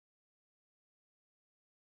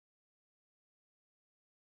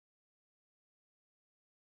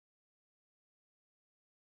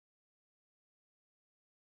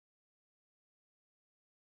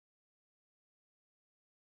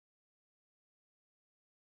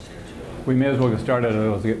We may as well get started,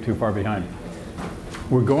 otherwise we'll get too far behind.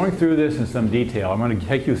 We're going through this in some detail. I'm going to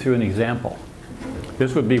take you through an example.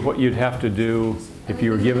 This would be what you'd have to do if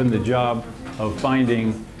you were given the job of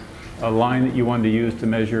finding a line that you wanted to use to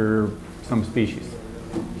measure some species.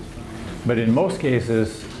 But in most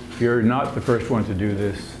cases, you're not the first one to do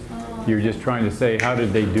this. You're just trying to say, how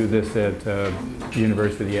did they do this at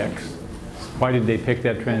University X? Why did they pick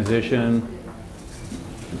that transition?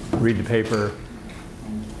 Read the paper.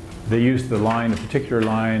 They used the line, a particular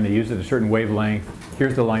line. They used it at a certain wavelength.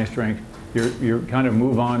 Here's the line strength. You kind of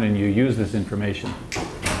move on and you use this information.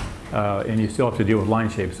 And you still have to deal with line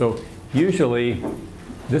shape. So usually,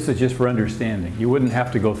 this is just for understanding. You wouldn't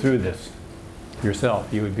have to go through this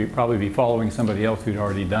yourself. You would probably be following somebody else who'd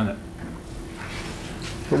already done it.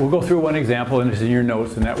 But we'll go through one example, and it's in your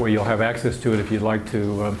notes, and that way you'll have access to it if you'd like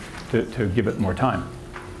to give it more time.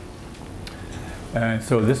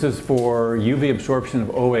 So this is for UV absorption of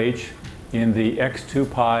OH in the X2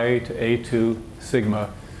 pi to A2 sigma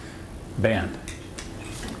band.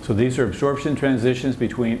 So these are absorption transitions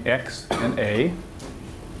between X and A.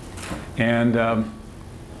 And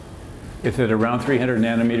it's at around 300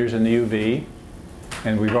 nanometers in the UV.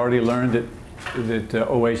 And we've already learned that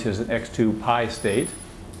OH is an X2 pi state.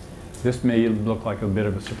 This may look like a bit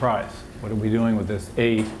of a surprise. What are we doing with this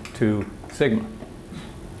A2 sigma?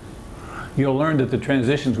 You'll learn that the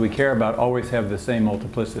transitions we care about always have the same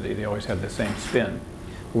multiplicity. They always have the same spin.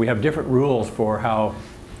 We have different rules for how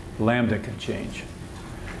lambda can change.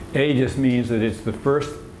 A just means that it's the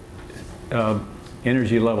first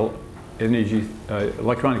electronic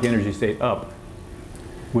energy state up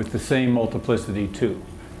with the same multiplicity 2.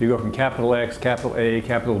 You go from capital X, capital A,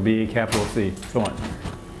 capital B, capital C, so on.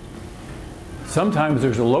 Sometimes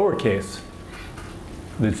there's a lowercase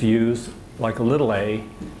that's used, like a little a,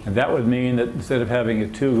 and that would mean that instead of having a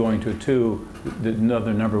 2 going to a 2,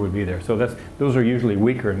 another number would be there. So those are usually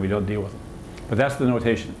weaker and we don't deal with them. But that's the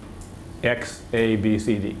notation, X, A, B,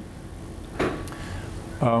 C, D.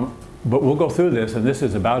 But we'll go through this, and this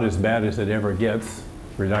is about as bad as it ever gets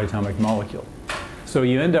for a diatomic molecule. So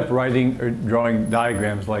you end up writing or drawing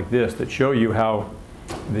diagrams like this that show you how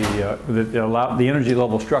the energy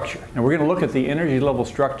level structure. And we're going to look at the energy level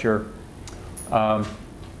structure.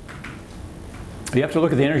 You have to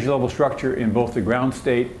look at the energy level structure in both the ground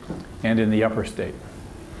state and in the upper state.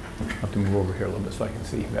 I'll have to move over here a little bit so I can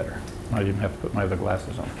see better. I didn't have to put my other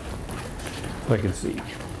glasses on so I can see.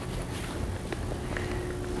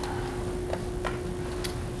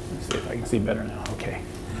 Let's see if I can see better now. Okay.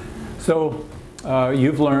 So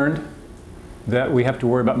you've learned that we have to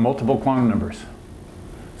worry about multiple quantum numbers.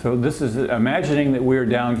 So this is imagining that we're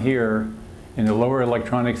down here in the lower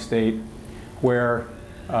electronic state where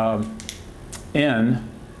N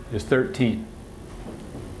is 13.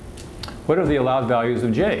 What are the allowed values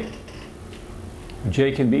of J?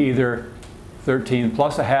 J can be either 13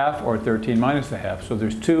 plus a half or 13 minus a half. So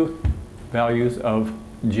there's two values of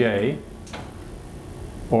J.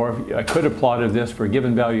 Or I could have plotted this for a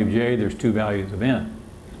given value of J, there's two values of N.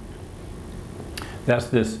 That's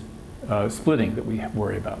this splitting that we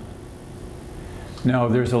worry about. Now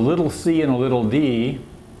there's a little c and a little d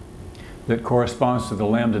that corresponds to the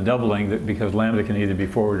lambda doubling, because lambda can either be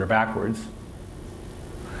forward or backwards.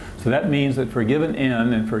 So that means that for a given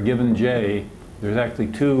n and for a given j, there's actually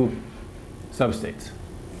two substates.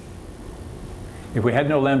 If we had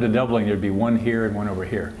no lambda doubling, there'd be one here and one over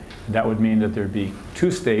here. That would mean that there'd be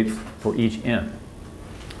two states for each n.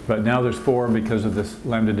 But now there's four because of this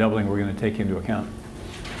lambda doubling we're going to take into account.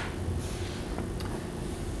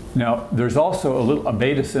 Now there's also a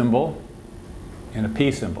beta symbol and a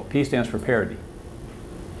P symbol. P stands for parity.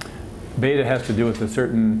 Beta has to do with a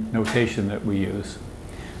certain notation that we use.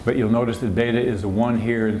 But you'll notice that beta is a 1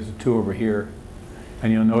 here and there's a 2 over here.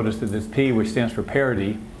 And you'll notice that this P, which stands for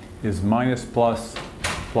parity, is minus plus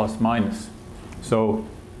plus minus. So,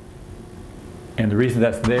 and the reason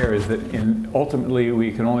that's there is that ultimately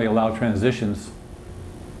we can only allow transitions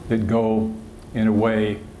that go in a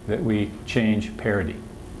way that we change parity.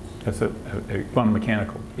 That's a quantum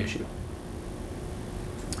mechanical issue.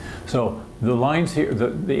 So the lines here,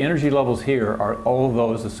 the energy levels here are all of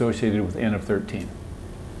those associated with n of 13.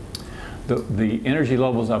 The energy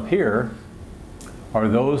levels up here are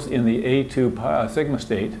those in the A2 sigma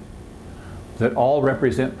state that all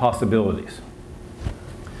represent possibilities.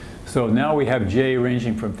 So now we have J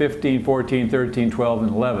ranging from 15, 14, 13, 12,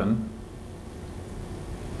 and 11.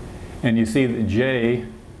 And you see that J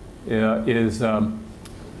is in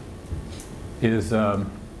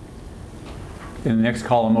the next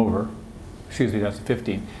column over. Excuse me, that's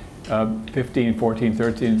 15. 15, 14,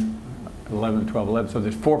 13. 11, 12, 11. So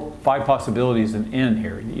there's 5 possibilities in N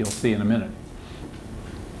here that you'll see in a minute.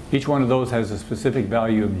 Each one of those has a specific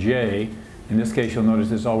value of J. In this case, you'll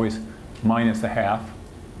notice it's always minus a half.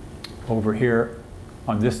 Over here,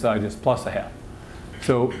 on this side, it's plus a half.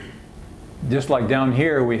 So just like down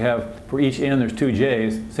here, we have, for each N, there's 2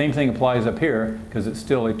 J's. Same thing applies up here, because it's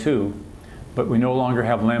still a 2. But we no longer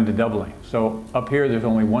have lambda doubling. So up here, there's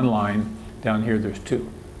only 1 line. Down here, there's 2.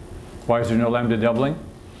 Why is there no lambda doubling?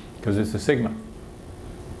 Because it's a sigma.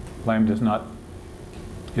 Lambda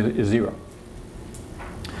is 0.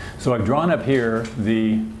 So I've drawn up here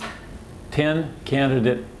the 10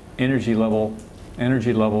 candidate energy levels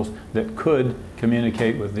that could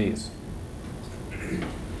communicate with these.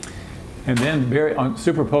 And then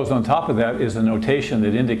superposed on top of that is a notation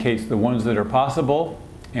that indicates the ones that are possible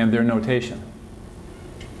and their notation.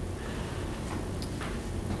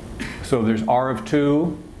 So there's R of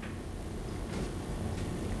 2,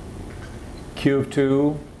 Q of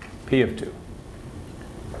 2, P of 2.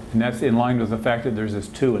 And that's in line with the fact that there's this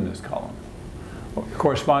 2 in this column.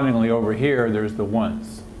 Correspondingly over here, there's the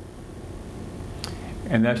 1s.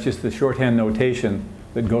 And that's just the shorthand notation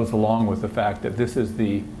that goes along with the fact that this is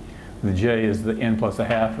the J is the N plus a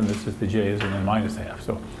half, and this is the J is an N minus a half.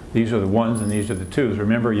 So these are the 1s and these are the 2s.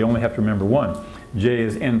 Remember, you only have to remember 1. J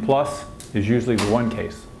is N plus is usually the 1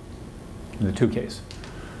 case, in the 2 case.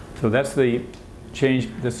 So that's the change,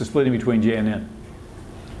 that's the splitting between J and N.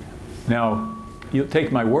 Now, you'll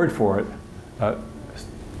take my word for it,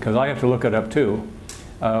 because I have to look it up too.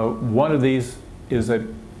 One of these is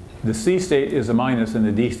the C state is a minus and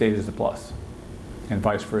the D state is a plus, and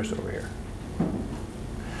vice versa over here.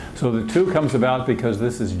 So the 2 comes about because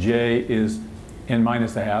this is J is N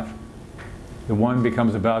minus a half. The 1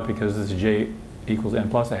 becomes about because this is J equals N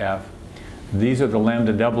plus a half. These are the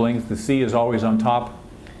lambda doublings. The C is always on top,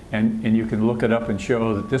 and you can look it up and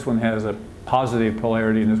show that this one has a positive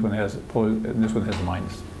polarity and this one has a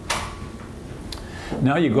minus.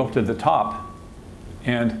 Now you go up to the top,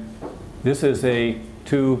 and this is a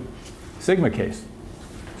 2 sigma case.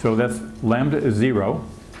 So that's lambda is 0.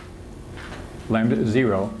 Lambda is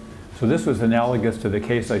 0. So this was analogous to the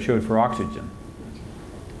case I showed for oxygen,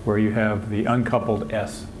 where you have the uncoupled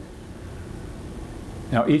S.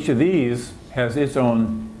 Now each of these has its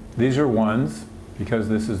own, these are 1s, because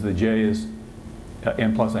this is the J is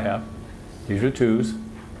N plus a half. These are 2s.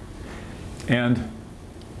 And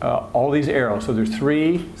all these arrows, so there's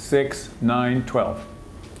 3, 6, 9, 12.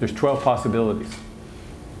 There's 12 possibilities.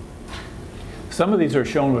 Some of these are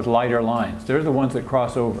shown with lighter lines. They're the ones that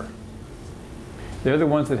cross over. They're the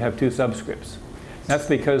ones that have 2 subscripts. That's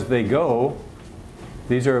because they go,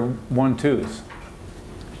 these are 1, 2s.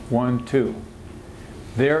 1, 2.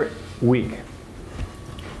 They're weak.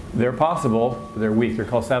 They're possible, but they're weak. They're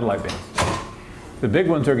called satellite bands. The big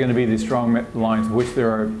ones are going to be these strong lines, of which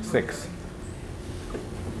there are 6.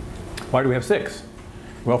 Why do we have 6?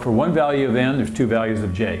 Well, for one value of N, there's 2 values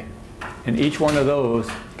of J. And each one of those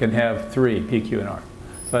can have 3, P, Q, and R.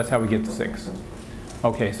 So that's how we get to 6.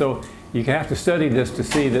 Okay, so you have to study this to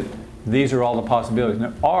see that these are all the possibilities.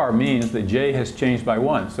 Now, R means that J has changed by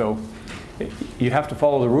 1. So you have to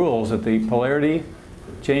follow the rules that the polarity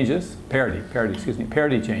changes, parity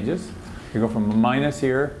changes. You go from a minus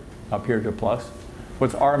here, up here to a plus.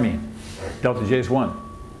 What's R mean? Delta J is 1.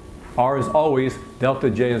 R is always delta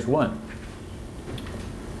J is 1.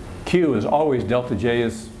 Q is always delta J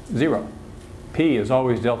is 0. P is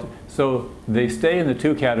always delta. So they stay in the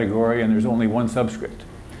 2 category and there's only 1 subscript.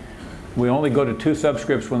 We only go to 2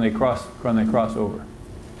 subscripts when they cross over.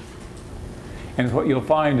 And what you'll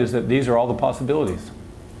find is that these are all the possibilities.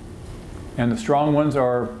 And the strong ones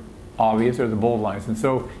are obvious, they're the bold lines. And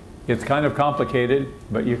so it's kind of complicated,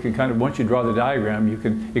 but you can kind of, once you draw the diagram, you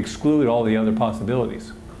can exclude all the other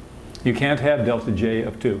possibilities. You can't have delta J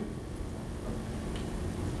of 2. You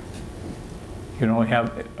can only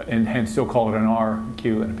have, and still call it an R,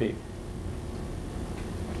 Q, and a P.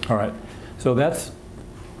 All right, so that's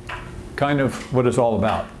kind of what it's all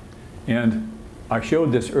about. And I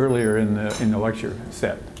showed this earlier in the lecture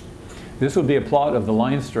set. This would be a plot of the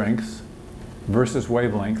line strengths versus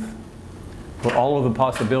wavelength for all of the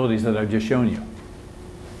possibilities that I've just shown you.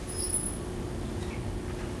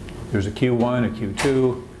 There's a Q1, a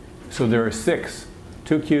Q2, so there are 6.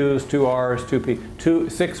 2 Qs, 2 Rs, 2 P,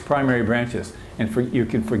 6 primary branches. And you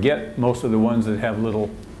can forget most of the ones that have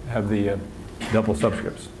the double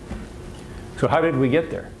subscripts. So how did we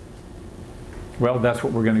get there? Well, that's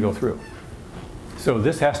what we're going to go through. So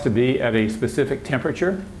this has to be at a specific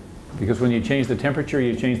temperature, because when you change the temperature,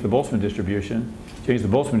 you change the Boltzmann distribution. Change the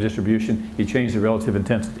Boltzmann distribution, you change the relative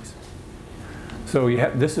intensities. So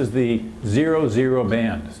this is the 0, 0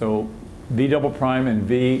 band. So V double prime and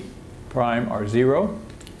V prime are 0.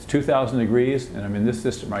 It's 2,000 degrees, and I'm in this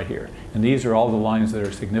system right here. And these are all the lines that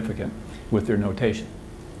are significant with their notation.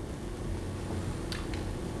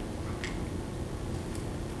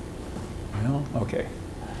 Well, okay.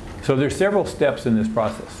 So there's several steps in this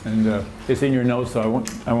process, and it's in your notes, so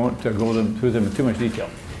I won't go through them in too much detail.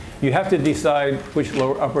 You have to decide which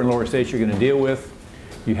upper and lower states you're going to deal with.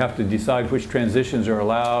 You have to decide which transitions are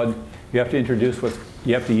allowed. You have to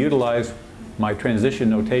you have to utilize my transition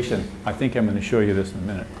notation. I think I'm going to show you this in a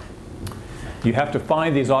minute. You have to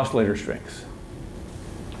find these oscillator strengths,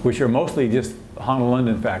 which are mostly just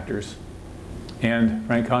Hanson factors and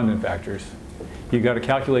Frank-Condon factors. You've got to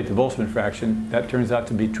calculate the Boltzmann fraction. That turns out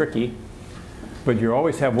to be tricky, but you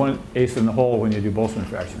always have one ace in the hole when you do Boltzmann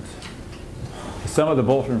fractions. The sum of the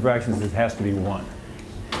Boltzmann fractions has to be 1.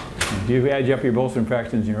 If you add up your Boltzmann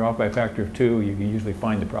fractions and you're off by a factor of 2, you can usually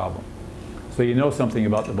find the problem. So you know something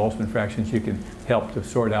about the Boltzmann fractions, you can help to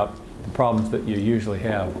sort out the problems that you usually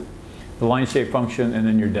have. The line shape function, and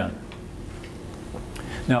then you're done.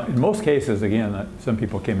 Now, in most cases, again, some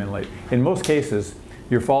people came in late. In most cases,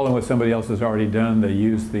 you're following what somebody else has already done. They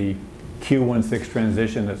use the Q16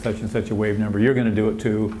 transition at such and such a wave number. You're going to do it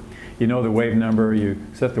too. You know the wave number. You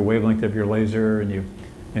set the wavelength of your laser, and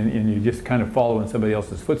you just kind of follow in somebody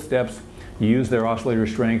else's footsteps. You use their oscillator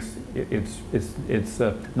strengths. It's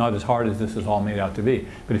not as hard as this is all made out to be.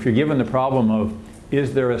 But if you're given the problem of,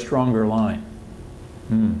 is there a stronger line?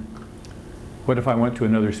 What if I went to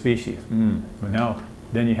another species? Well, now,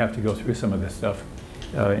 then you have to go through some of this stuff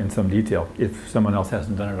in some detail if someone else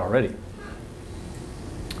hasn't done it already.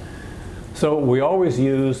 So we always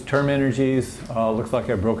use term energies. Looks like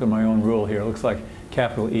I've broken my own rule here. Looks like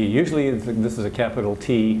capital E. Usually this is a capital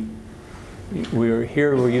T. We're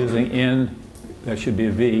using N, that should be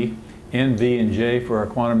a V, N, V, and J for our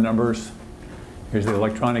quantum numbers. Here's the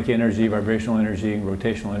electronic energy, vibrational energy,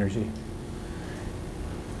 rotational energy.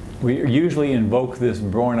 We usually invoke this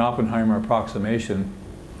Born-Oppenheimer approximation,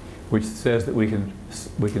 which says that we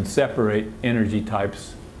can separate energy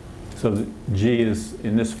types so that G is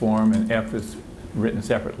in this form and F is written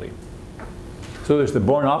separately. So there's the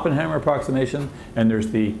Born-Oppenheimer approximation, and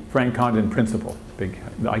there's the Frank-Condon principle.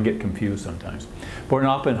 I get confused sometimes.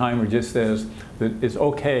 Born-Oppenheimer just says that it's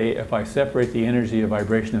okay if I separate the energy of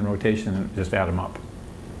vibration and rotation and just add them up.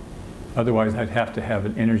 Otherwise, I'd have to have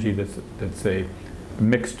an energy that's a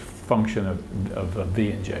mixed function of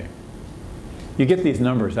V and J. You get these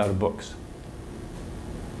numbers out of books.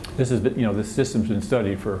 This system's been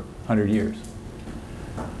studied for 100 years.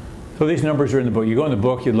 So these numbers are in the book. You go in the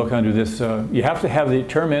book, you look under this. You have to have the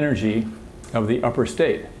term energy of the upper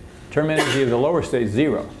state. Term energy of the lower state is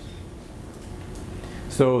 0.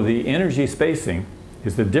 So the energy spacing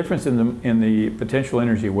is the difference in the potential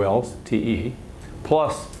energy wells, TE,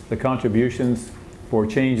 plus the contributions for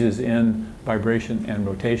changes in vibration and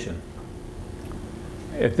rotation.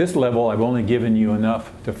 At this level, I've only given you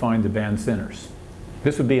enough to find the band centers.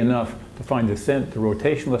 This would be enough to find the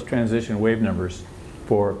rotationless transition wave numbers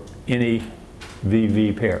for any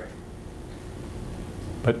VV pair.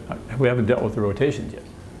 But we haven't dealt with the rotations yet.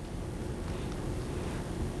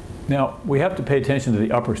 Now, we have to pay attention to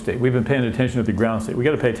the upper state. We've been paying attention to the ground state. We've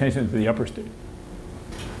got to pay attention to the upper state.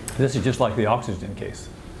 This is just like the oxygen case.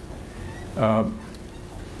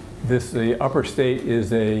 The upper state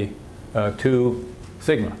is a 2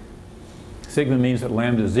 sigma. Sigma means that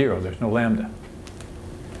lambda is 0. There's no lambda.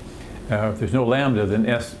 If there's no lambda, then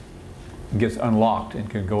S gets unlocked and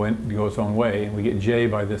can go its own way, and we get J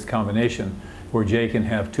by this combination, where J can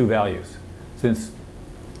have 2 values. Since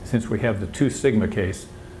we have the 2 sigma case,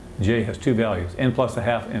 J has 2 values, n plus a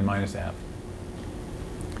half and minus a half.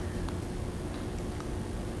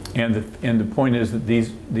 And the point is that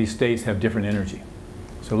these states have different energy.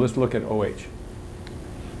 So let's look at OH.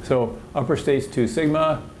 So upper state's 2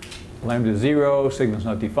 sigma, lambda 0, sigma's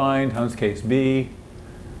not defined, Hund's case B.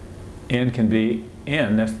 N can be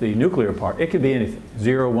N, that's the nuclear part. It could be anything,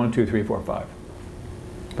 0, 1, 2, 3, 4, 5.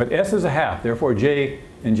 But S is a half, therefore J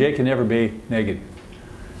can never be negative.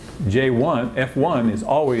 F1 is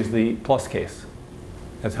always the plus case.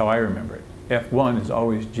 That's how I remember it. F1 is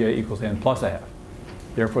always J equals N plus a half.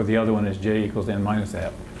 Therefore the other one is J equals N minus a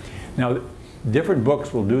half. Now, different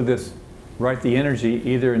books will do this, write the energy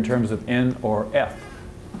either in terms of N or F.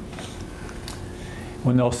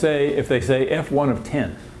 When if they say F1 of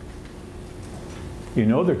 10, you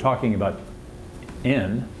know they're talking about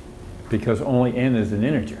N because only N is an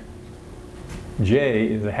integer. J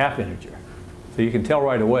is a half integer. So you can tell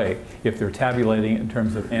right away if they're tabulating it in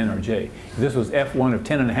terms of N or J. If this was F1 of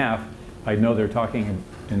 10 and a half, I'd know they're talking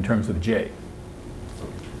in terms of J.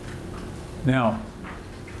 Now,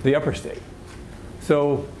 the upper state.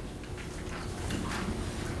 So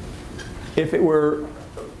if it were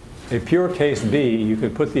a pure case B, you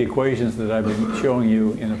could put the equations that I've been showing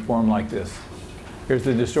you in a form like this. Here's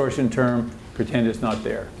the distortion term, pretend it's not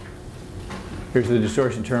there. Here's the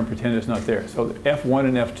distortion term, pretend it's not there. So F1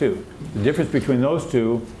 and F2. The difference between those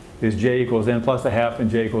two is J equals n plus a half and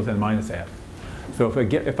J equals n minus a half. So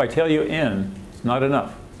if I tell you n, it's not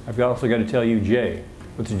enough. I've also got to tell you J.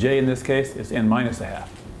 What's J in this case? It's n minus a half.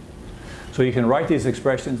 So you can write these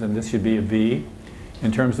expressions, and this should be a V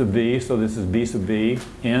in terms of V. So this is B sub V,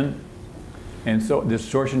 n. And so this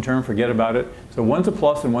distortion term, forget about it. So one's a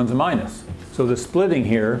plus and one's a minus. So the splitting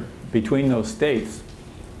here between those states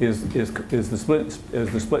is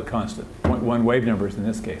the split constant, one wave numbers in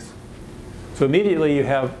this case. So immediately you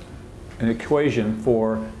have an equation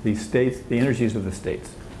for the states, the energies of the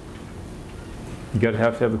states. You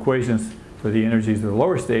have to have equations for the energies of the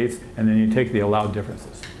lower states, and then you take the allowed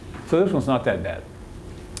differences. So this one's not that bad.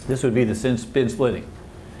 This would be the spin splitting.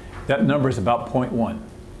 That number is about 0.1.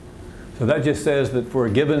 So that just says that for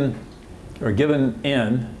a given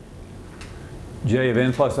n, J of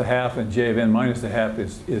n plus a half and J of n minus a half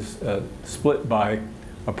is split by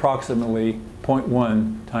approximately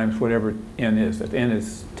 0.1 times whatever n is. If n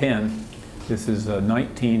is 10, this is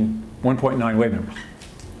 1.9 wave numbers.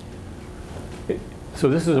 So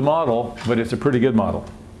this is a model, but it's a pretty good model.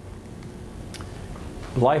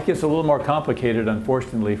 Life gets a little more complicated,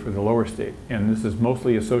 unfortunately, for the lower state. And this is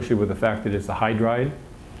mostly associated with the fact that it's a hydride.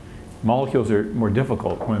 Molecules are more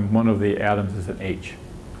difficult when one of the atoms is an H,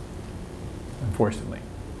 unfortunately.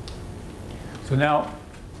 So now,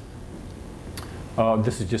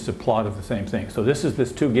 this is just a plot of the same thing. So this is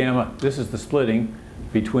this 2 gamma, this is the splitting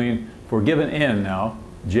between, for a given n now,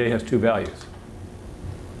 J has 2 values.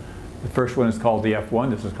 The first one is called the F1,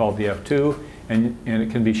 this is called the F2, and it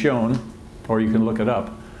can be shown, or you can look it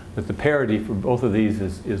up, that the parity for both of these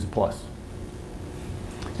is a plus.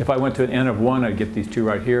 If I went to an n of 1, I'd get these two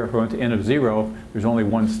right here. If I went to n of 0, there's only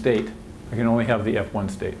one state. I can only have the F1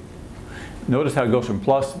 state. Notice how it goes from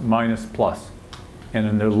plus, minus, plus. And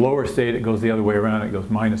in the lower state, it goes the other way around. It goes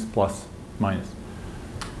minus, plus, minus.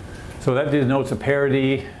 So that denotes a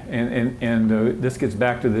parity, and this gets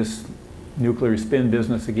back to this nuclear spin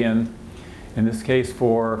business again. In this case,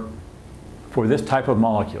 for this type of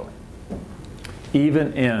molecule,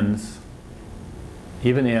 even ends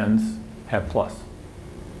have plus.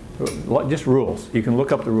 Just rules. You can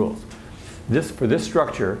look up the rules. For this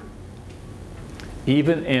structure,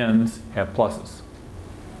 even ends have pluses.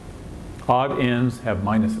 Odd ends have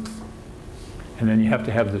minuses. And then you have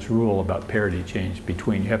to have this rule about parity change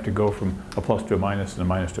between. You have to go from a plus to a minus and a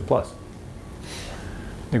minus to a plus.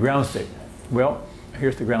 The ground state. Well,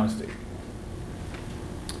 here's the ground state.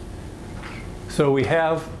 So we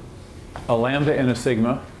have a lambda and a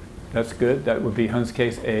sigma. That's good. That would be Hund's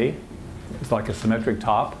case A. It's like a symmetric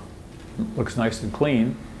top. Looks nice and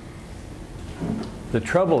clean. The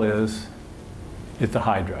trouble is, it's a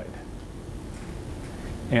hydride.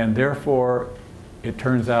 And therefore, it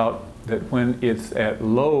turns out that when it's at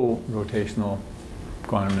low rotational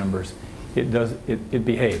quantum numbers, it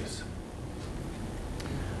behaves.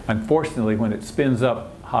 Unfortunately, when it spins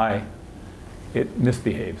up high, it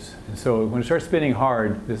misbehaves. And so when it starts spinning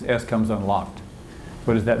hard, this S comes unlocked.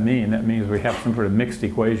 What does that mean? That means we have some sort of mixed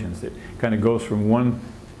equations. It kind of goes from one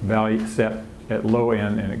value set at low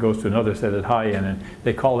n and it goes to another set at high n, and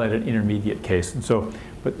they call that an intermediate case. And so,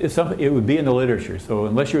 but it's something, it would be in the literature. So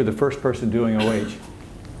unless you're the first person doing OH,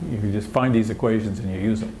 you can just find these equations and you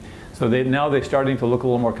use them. So now they're starting to look a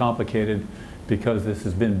little more complicated because this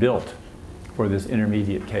has been built for this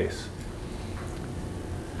intermediate case.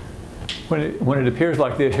 When it appears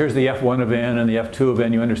like this, here's the F1 of n and the F2 of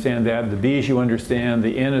n, you understand that. The B's you understand.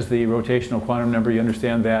 The n is the rotational quantum number, you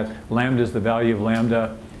understand that. Lambda is the value of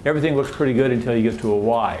lambda. Everything looks pretty good until you get to a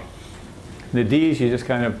y. The D's, you just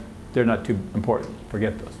kind of, they're not too important.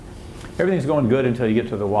 Forget those. Everything's going good until you get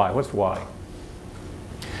to the y. What's y?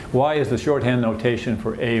 Y is the shorthand notation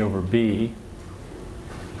for A over B.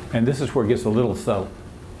 And this is where it gets a little subtle.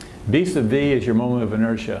 B sub V is your moment of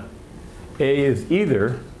inertia. A is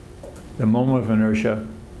either the moment of inertia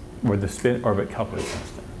or the spin orbit coupling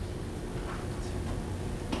constant.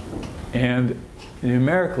 And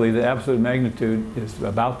numerically, the absolute magnitude is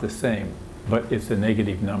about the same, but it's a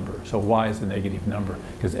negative number. So y is a negative number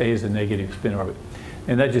because A is a negative spin orbit.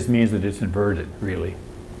 And that just means that it's inverted, really.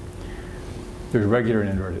 There's regular and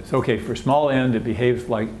inverted. So, okay, for small n, it behaves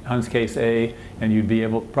like Hund's case A, and you'd be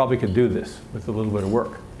able, probably could do this with a little bit of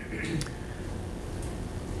work.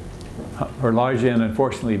 For large n,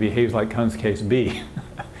 unfortunately, behaves like Hund's case B,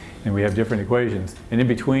 and we have different equations. And in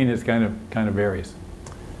between, it kind of varies.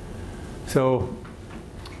 So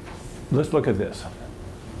let's look at this.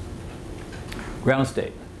 Ground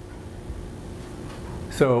state.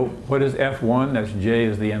 So what is F1? That's J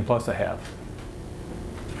is the n plus a half.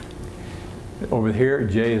 Over here,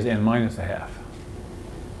 J is n minus a half.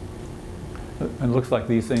 It looks like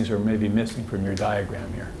these things are maybe missing from your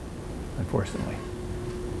diagram here, unfortunately.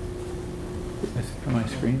 Is it missing from my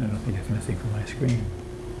screen? I don't think it's missing from my screen.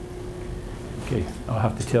 Okay, I'll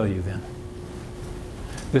have to tell you then.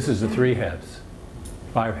 This is the 3 halves,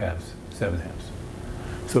 5 halves, 7 halves.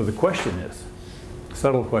 So the question is,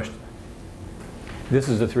 subtle question. This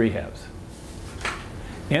is the 3 halves.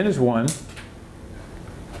 N is 1.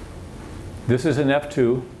 This is an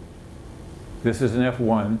F2. This is an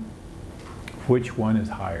F1. Which one is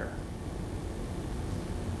higher?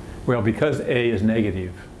 Well, because A is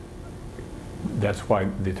negative, that's why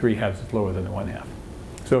the 3 halves is lower than the 1 half.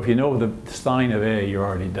 So if you know the sign of A, you're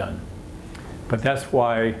already done. But that's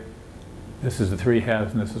why this is the 3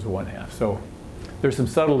 halves and this is the 1 half. So there's some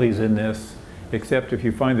subtleties in this, except if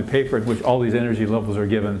you find the paper in which all these energy levels are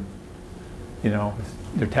given, you know,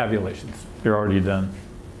 they're tabulations. They're already done.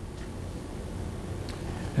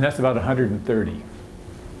 And that's about 130.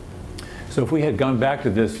 So if we had gone back to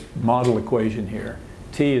this model equation here,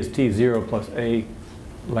 T is T0 plus A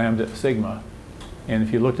lambda sigma. And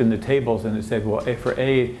if you looked in the tables and it said, well, for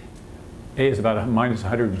A is about minus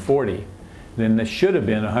 140, then this should have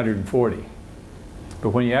been 140. But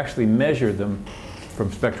when you actually measure them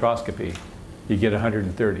from spectroscopy, you get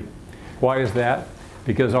 130. Why is that?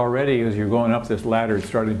 Because already as you're going up this ladder, it's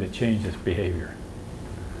starting to change its behavior.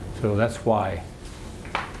 So that's why.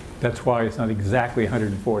 That's why it's not exactly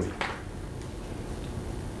 140.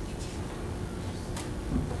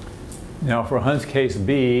 Now for Hund's case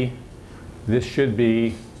B, this should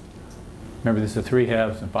be, remember this is 3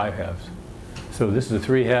 halves and 5 halves. So this is a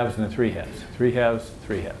 3 halves and a 3 halves. 3 halves,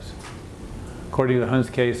 3 halves. According to the Hund's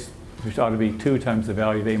case, which ought to be 2 times the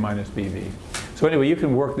value of A minus BV. So anyway, you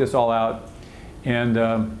can work this all out. And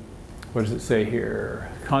what does it say here?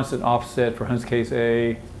 Constant offset for Hund's case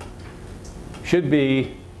A should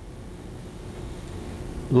be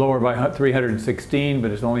lower by 316, but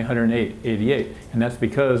it's only 188. And that's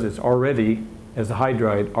because it's already, as a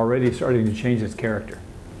hydride, already starting to change its character.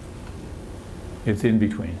 It's in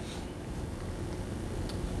between.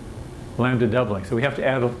 Lambda doubling. So we have to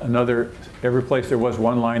add another, every place there was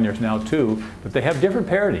 1 line, there's now 2, but they have different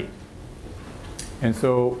parity. And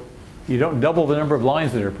so you don't double the number of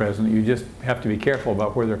lines that are present, you just have to be careful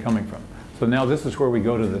about where they're coming from. So now this is where we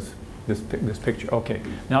go to this picture. Okay,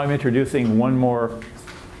 now I'm introducing one more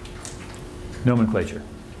nomenclature.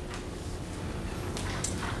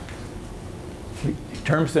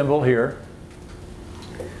 Term symbol here.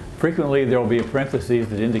 Frequently there will be a parenthesis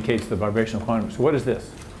that indicates the vibrational quantum. So what is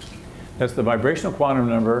this? That's the vibrational quantum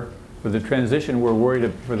number for the transition we're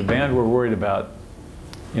worried, for the band we're worried about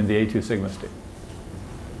in the A2 sigma state.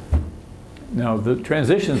 Now the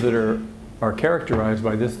transitions that are characterized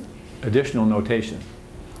by this additional notation,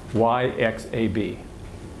 Y, X, A, B.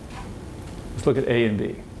 Let's look at A and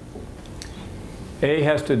B. A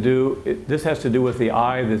has to do, this has to do with the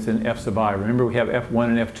I that's in F sub I. Remember we have F1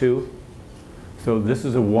 and F2? So this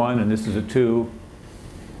is a 1 and this is a 2.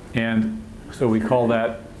 And so we call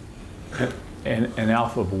that an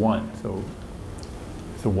alpha of 1. So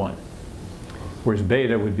it's a 1. Whereas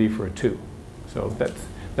beta would be for a 2. So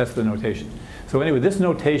that's the notation. So anyway, this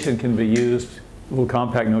notation can be used, a little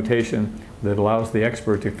compact notation that allows the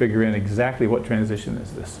expert to figure in exactly what transition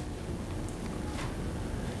is this.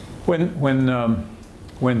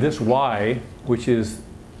 When this Y, which is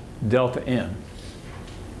delta N,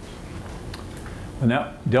 when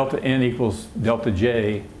that delta N equals delta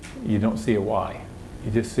J, you don't see a Y.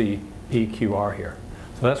 You just see EQR here.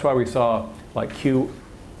 So that's why we saw like Q1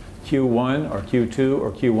 or Q2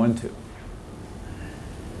 or Q12.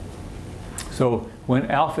 So when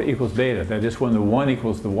alpha equals beta, that is when the 1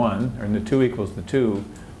 equals the 1, or the 2 equals the 2,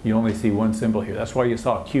 you only see one symbol here. That's why you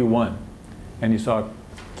saw Q1 and you saw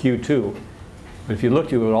Q2. But if you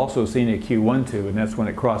looked, you would also have seen a Q12, and that's when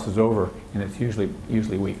it crosses over, and it's usually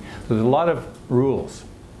weak. So there's a lot of rules.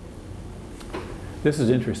 This is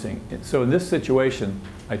interesting. So in this situation,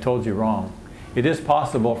 I told you wrong. It is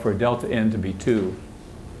possible for delta N to be 2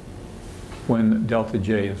 when delta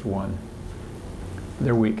J is 1.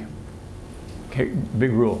 They're weak. Okay,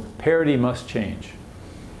 big rule. Parity must change.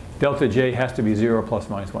 Delta J has to be 0 plus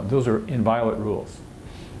minus 1. Those are inviolate rules.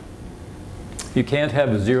 You can't have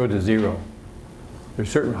a 0 to 0. There's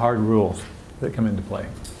certain hard rules that come into play.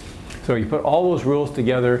 So you put all those rules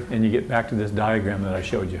together and you get back to this diagram that I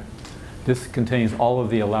showed you. This contains all of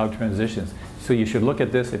the allowed transitions. So you should look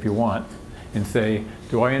at this if you want and say,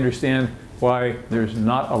 do I understand why there's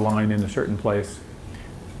not a line in a certain place?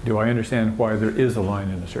 Do I understand why there is a line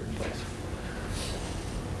in a certain place?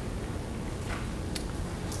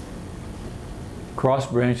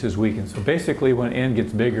 Cross branches weaken. So basically when n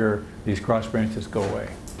gets bigger, these cross branches go away.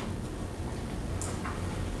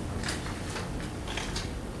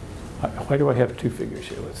 Why do I have two figures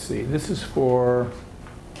here? Let's see. This is for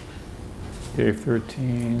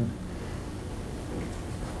K13.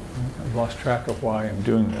 I've lost track of why I'm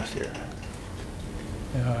doing this here.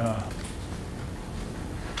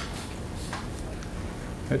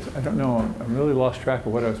 I don't know. I really lost track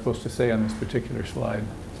of what I was supposed to say on this particular slide.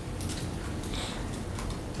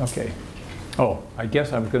 Okay. Oh, I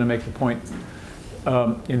guess I was going to make the point.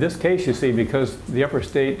 In this case, you see, because the upper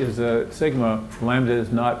state is a sigma, lambda is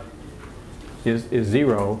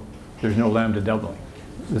 0, there's no lambda doubling.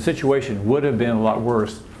 The situation would have been a lot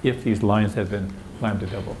worse if these lines had been lambda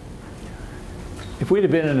doubled. If we'd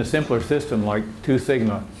have been in a simpler system like 2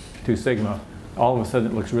 sigma, all of a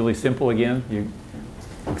sudden it looks really simple again.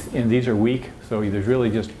 And these are weak, so there's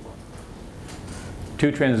really just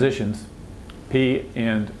 2 transitions, P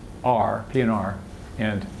and R,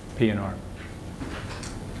 and P and R.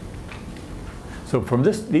 So from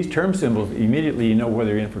these term symbols, immediately you know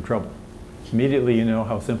whether you're in for trouble. Immediately you know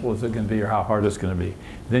how simple is it going to be or how hard it's going to be.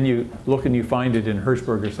 Then you look and you find it in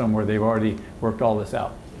Hertzberg or somewhere. They've already worked all this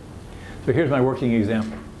out. So here's my working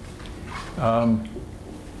example.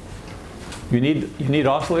 You need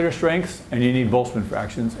oscillator strengths, and you need Boltzmann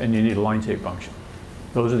fractions, and you need a line shape function.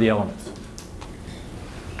 Those are the elements.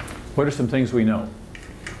 What are some things we know?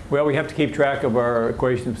 Well, we have to keep track of our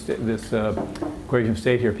equation of equation of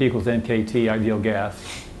state here, P equals nkt, ideal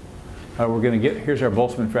gas. We're going to get, here's our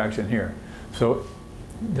Boltzmann fraction here. So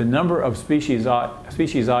the number of species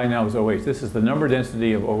I now is OH. This is the number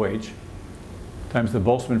density of OH times the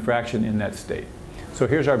Boltzmann fraction in that state. So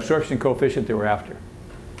here's our absorption coefficient that we're after.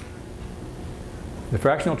 The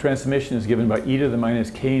fractional transmission is given by e to the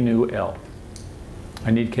minus k nu L.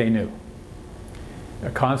 I need k nu. A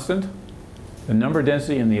constant, the number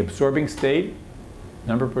density in the absorbing state,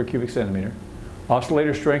 number per cubic centimeter,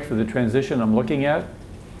 oscillator strength for the transition I'm looking at,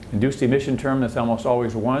 induced emission term that's almost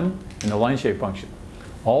always 1, and the line shape function.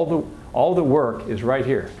 All the work is right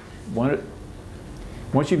here.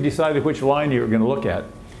 Once you've decided which line you're going to look at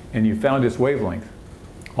and you've found its wavelength,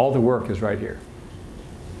 all the work is right here.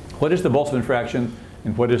 What is the Boltzmann fraction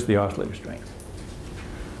and what is the oscillator strength?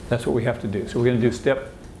 That's what we have to do. So we're going to do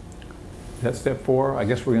step 4. I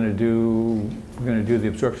guess we're going to do the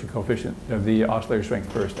absorption coefficient of the oscillator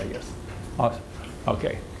strength first, I guess.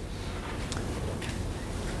 Okay.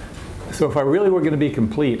 So if I really were going to be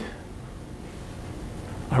complete,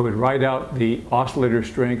 I would write out the oscillator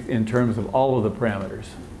strength in terms of all of the parameters.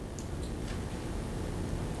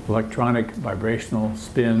 Electronic, vibrational,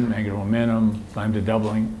 spin, angular momentum, lambda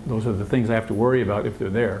doubling. Those are the things I have to worry about if they're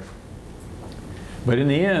there. But in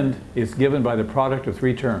the end, it's given by the product of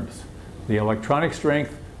 3 terms. The electronic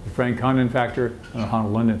strength, the Frank-Condon factor, and the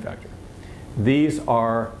Ronald factor. These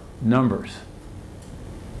are numbers.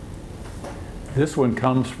 This one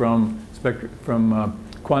comes from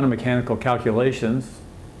quantum mechanical calculations,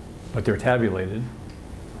 but they're tabulated.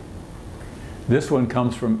 This one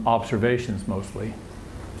comes from observations mostly.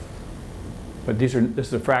 But this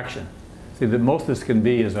is a fraction. See, the most this can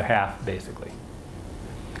be is a half, basically.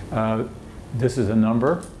 This is a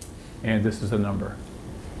number, and this is a number.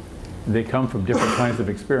 They come from different kinds of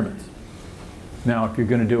experiments. Now, if you're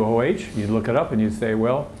going to do OH, you'd look it up and you'd say,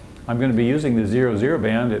 well, I'm going to be using the 0,0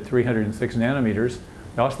 band at 306 nanometers.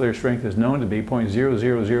 The oscillator strength is known to be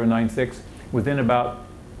 0.00096 within about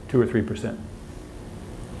 2 or 3%.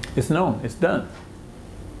 It's known. It's done.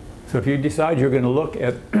 So if you decide you're going to look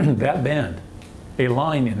at that band, a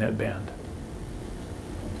line in that band,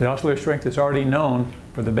 the oscillator strength is already known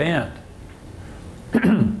for the band.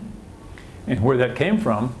 And where that came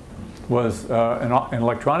from was an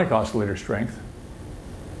electronic oscillator strength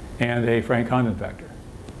and a Frank-Condon factor,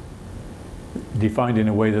 defined in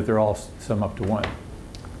a way that they're all sum up to 1.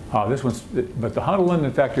 But the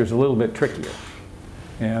Ronald factor is a little bit trickier.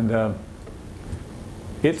 And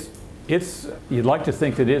you'd like to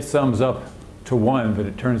think that it sums up to 1, but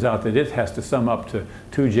it turns out that it has to sum up to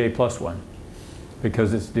 2j plus 1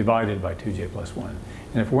 because it's divided by 2j plus 1.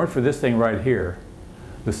 And if it weren't for this thing right here,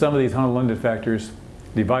 the sum of these Ronald factors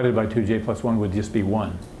divided by 2j plus 1 would just be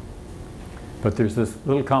 1. But there's this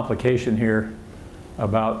little complication here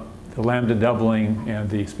about the lambda doubling and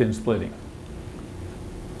the spin splitting.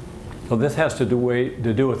 So this has to do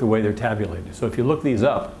with the way they're tabulated. So if you look these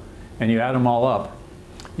up and you add them all up,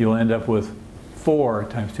 you'll end up with 4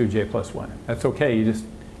 times 2j plus 1. That's okay.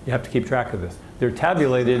 You have to keep track of this. They're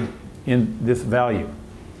tabulated in this value.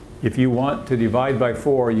 If you want to divide by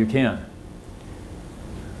 4, you can.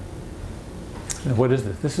 And what is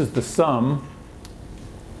this? This is the sum.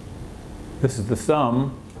 This is the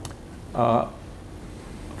sum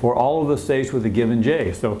for all of the states with a given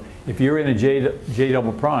j. So if you're in a j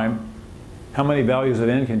double prime, how many values of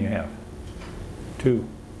n can you have? 2.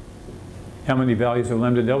 How many values of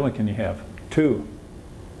lambda doublet can you have? 2.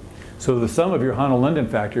 So the sum of your Hanel-Linden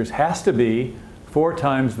factors has to be 4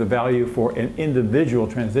 times the value for an individual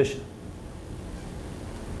transition.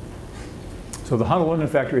 So the Hanel-Linden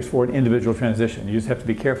factor is for an individual transition. You just have to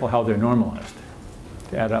be careful how they're normalized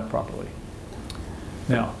to add up properly.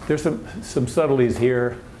 Now, there's some subtleties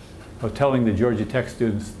here of telling the Georgia Tech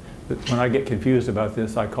students that when I get confused about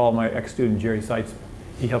this, I call my ex-student Jerry Seitz.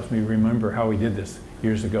 He helps me remember how we did this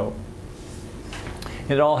years ago.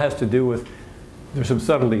 It all has to do with, there's some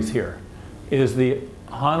subtleties here. Is the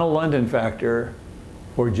Hanel-Linden factor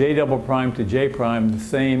for j double prime to j prime the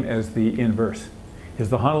same as the inverse? Is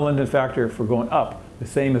the Hanel-Linden factor for going up the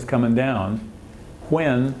same as coming down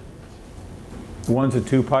when one's a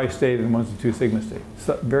 2 pi state and one's a 2 sigma state?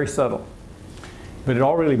 So, very subtle. But it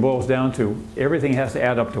all really boils down to everything has to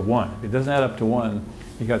add up to 1. If it doesn't add up to 1,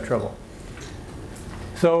 you got trouble.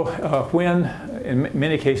 So when, in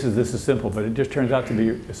many cases this is simple, but it just turns out to be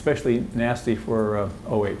especially nasty for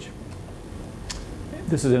OH.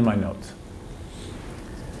 This is in my notes.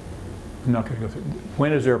 I'm not going to go through.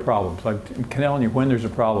 When is there a problem? So I'm telling you when there's a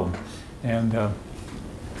problem. And all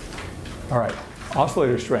right,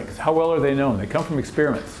 oscillator strength. How well are they known? They come from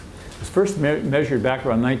experiments. It was first measured back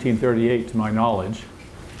around 1938, to my knowledge.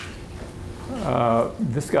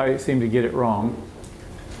 This guy seemed to get it wrong.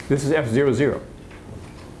 This is F00.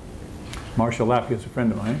 Marshall Lappy is a friend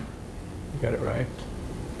of mine. You got it right.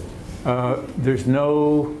 There's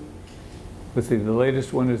no, let's see, the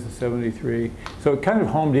latest one is the 73. So it kind of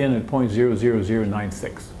homed in at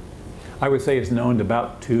 0.00096. I would say it's known to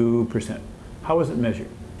about 2%. How is it measured?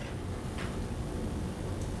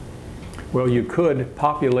 Well, you could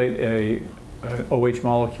populate a OH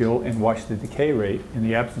molecule and watch the decay rate in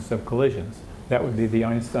the absence of collisions. That would be the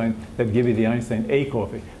Einstein, that'd give you the Einstein A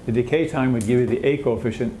coefficient. The decay time would give you the A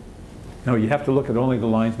coefficient. No, you have to look at only the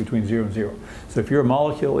lines between 0 and 0. So if you're a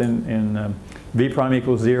molecule in V prime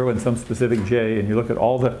equals 0 and some specific J, and you look at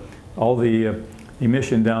all the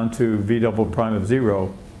emission down to V double prime of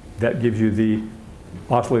 0, that gives you the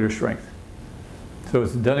oscillator strength. So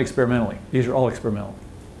it's done experimentally. These are all experimental.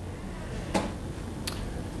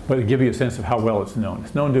 But to give you a sense of how well it's known.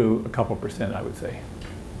 It's known to a couple %, I would say.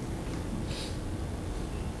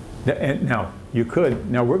 And now, we're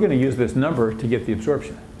going to use this number to get the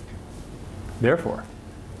absorption. Therefore,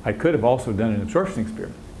 I could have also done an absorption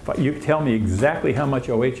experiment. If you tell me exactly how much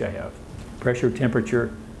OH I have, pressure,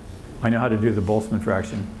 temperature, I know how to do the Boltzmann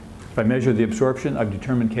fraction. If I measure the absorption, I've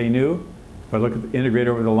determined K nu. If I look at the integrate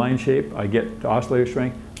over the line shape, I get the oscillator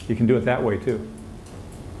strength. You can do it that way too.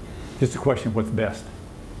 Just a question of what's best.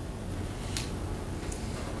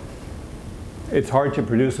 It's hard to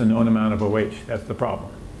produce a known amount of OH. That's the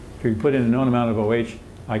problem. If you put in a known amount of OH,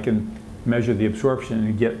 I can measure the absorption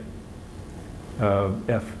and get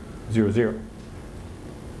F00.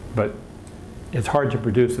 But it's hard to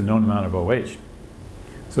produce a known amount of OH.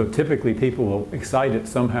 So typically people will excite it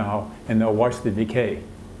somehow and they'll watch the decay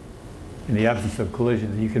in the absence of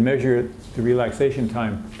collisions. You can measure the relaxation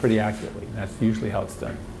time pretty accurately. That's usually how it's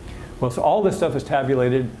done. Well, so all this stuff is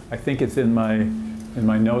tabulated. I think it's in my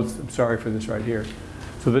notes. I'm sorry for this right here.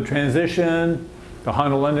 So the transition, the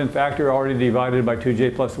Hanel-Linden factor already divided by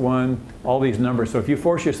 2j plus 1, all these numbers. So if you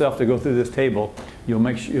force yourself to go through this table, you'll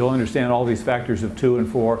understand all these factors of 2 and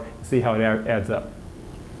 4 and see how it adds up.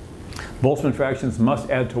 Boltzmann fractions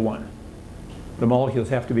must add to 1. The molecules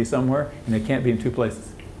have to be somewhere, and they can't be in 2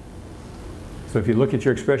 places. So if you look at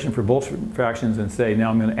your expression for Boltzmann fractions and say,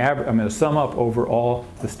 now I'm going to sum up over all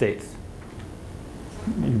the states,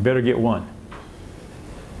 you better get 1.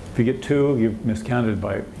 If you get 2, you've miscounted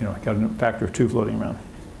by, got a factor of 2 floating around.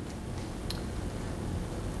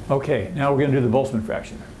 Okay, now we're going to do the Boltzmann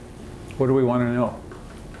fraction. What do we want to know?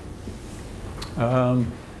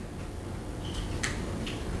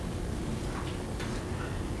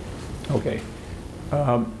 Okay.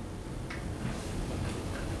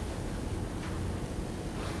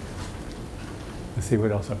 Let's see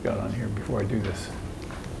what else I've got on here before I do this.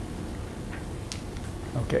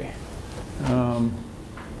 Okay.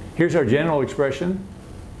 Here's our general expression.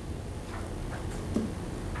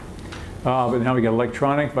 But now we got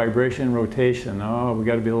electronic, vibration, rotation. Oh, we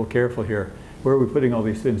got to be a little careful here. Where are we putting all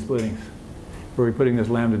these thin splittings? Where are we putting this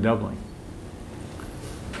lambda doubling?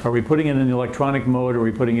 Are we putting it in the electronic mode or are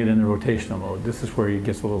we putting it in the rotational mode? This is where it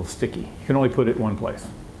gets a little sticky. You can only put it one place.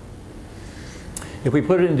 If we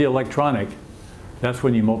put it in the electronic, that's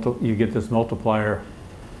when you get this multiplier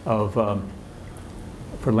of,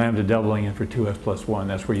 for lambda doubling and for 2s plus 1.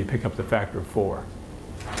 That's where you pick up the factor of 4.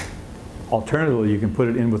 Alternatively, you can put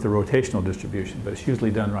it in with the rotational distribution, but it's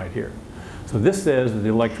usually done right here. So this says that the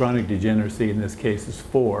electronic degeneracy in this case is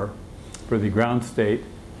 4 for the ground state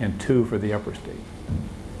and 2 for the upper state.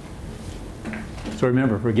 So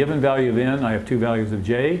remember, for a given value of n, I have 2 values of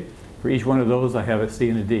j. For each one of those, I have a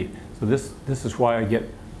c and a d. So this is why I get,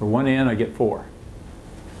 for one n, I get 4.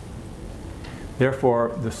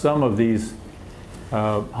 Therefore, the sum of these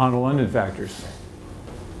Hanson-London factors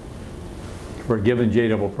for a given j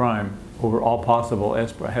double prime over all possible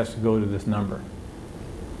s has to go to this number.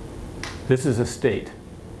 This is a state.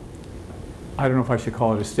 I don't know if I should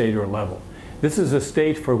call it a state or a level. This is a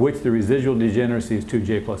state for which the residual degeneracy is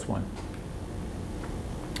 2j plus 1.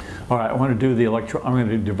 All right, I want to do the I'm going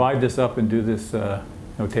to divide this up and do this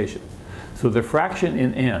notation. So the fraction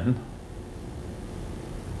in n,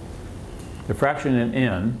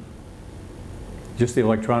 just the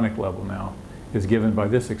electronic level now, is given by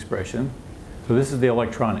this expression. So this is the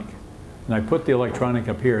electronic. And I put the electronic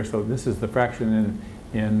up here, so this is the fraction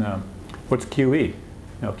in what's QE?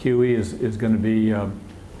 Now QE is going to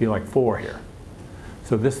be like 4 here.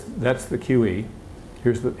 So that's the QE.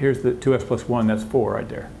 Here's the 2s plus 1, that's 4 right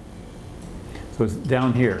there. So it's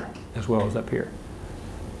down here as well as up here.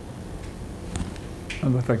 I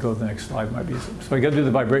don't know if I go to the next slide, might be. So I got to do the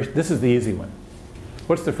vibration. This is the easy one.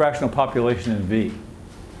 What's the fractional population in V?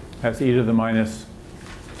 That's e to the minus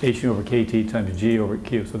h over kt times g over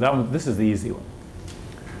q. So that one, this is the easy one.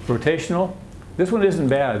 Rotational, this one isn't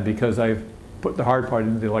bad because I've put the hard part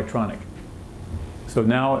into the electronic. So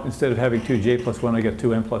now instead of having 2j plus 1, I get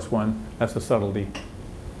 2n plus 1. That's a subtlety.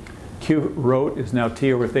 Q rot is now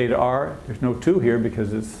t over theta r. There's no 2 here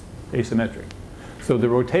because it's asymmetric. So the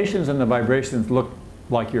rotations and the vibrations look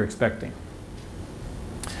like you're expecting.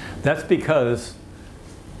 That's because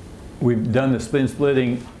we've done the spin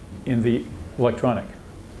splitting in the electronic.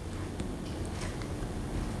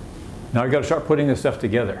 Now I've got to start putting this stuff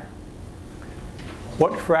together.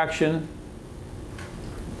 What fraction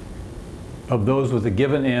of those with a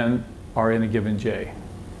given n are in a given j?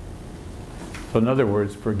 So in other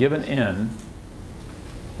words, for a given n,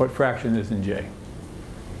 what fraction is in j?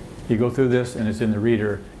 You go through this and it's in the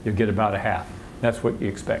reader, you'll get about a half. That's what you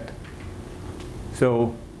expect.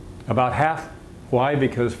 So about half. Why?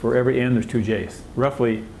 Because for every n there's 2 j's,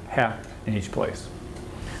 roughly half in each place.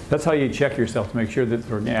 That's how you check yourself to make sure that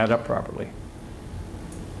they're going to add up properly.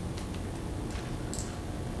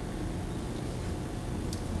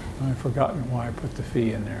 I've forgotten why I put the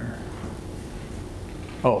phi in there.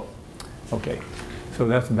 Oh, okay. So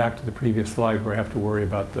that's back to the previous slide where I have to worry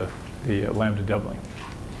about the lambda doubling.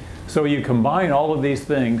 So you combine all of these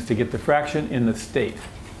things to get the fraction in the state.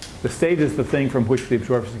 The state is the thing from which the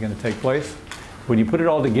absorption is going to take place. When you put it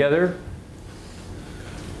all together,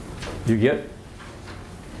 you get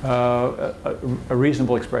a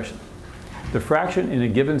reasonable expression. The fraction in a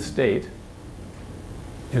given state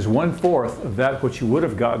is 1/4 of that which you would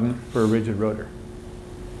have gotten for a rigid rotor.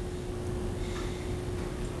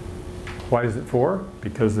 Why is it 4?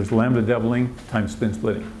 Because there's lambda doubling times spin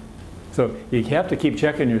splitting. So you have to keep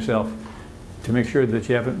checking yourself to make sure that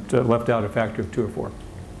you haven't left out a factor of 2 or 4.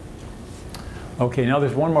 Okay, now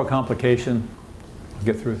there's one more complication. I'll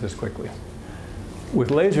get through this quickly. With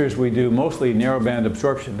lasers, we do mostly narrowband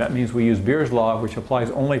absorption. That means we use Beer's law, which applies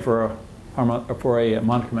only for a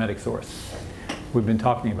monochromatic source. We've been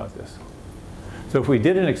talking about this. So if we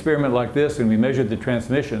did an experiment like this and we measured the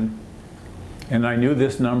transmission, and I knew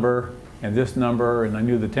this number, and I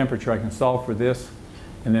knew the temperature, I can solve for this,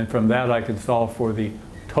 and then from that I could solve for the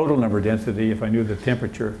total number density if I knew the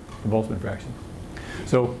temperature, the Boltzmann fraction.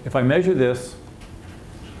 So if I measure this,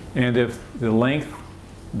 and if the length,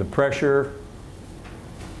 the pressure,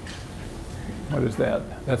 what is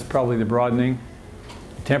that? That's probably the broadening.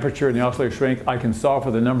 The temperature and the oscillator shrink, I can solve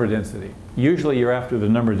for the number density. Usually you're after the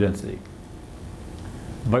number density.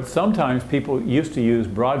 But sometimes people used to use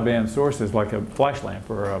broadband sources like a flash lamp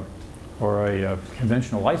or a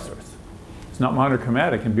conventional light source. It's not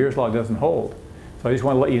monochromatic and Beer's law doesn't hold. So I just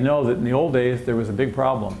want to let you know that in the old days there was a big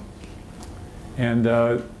problem. And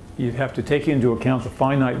you'd have to take into account the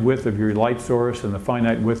finite width of your light source and the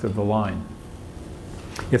finite width of the line.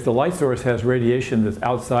 If the light source has radiation that's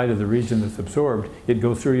outside of the region that's absorbed, it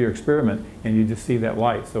goes through your experiment and you just see that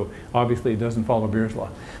light. So obviously it doesn't follow Beer's law.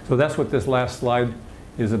 So that's what this last slide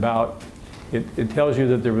is about. It tells you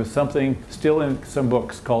that there was something still in some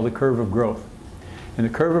books called the curve of growth. And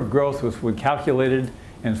the curve of growth was what we calculated,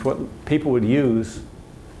 and it's what people would use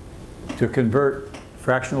to convert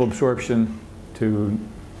fractional absorption to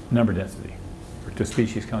number density, or to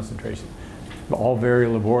species concentration. All very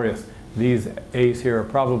laborious. These A's here are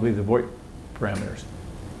probably the Voigt parameters.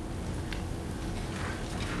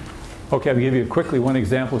 Okay, I'll give you quickly one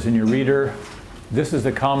example. It's in your reader. This is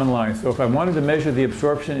the common line. So if I wanted to measure the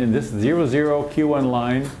absorption in this 0, 0 Q1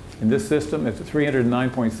 line in this system, it's at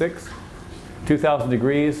 309.6, 2,000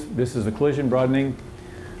 degrees. This is the collision broadening.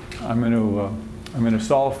 I'm going to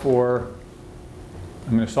solve for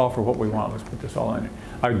what we want. Let's put this all in here.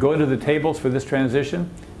 I would go into the tables for this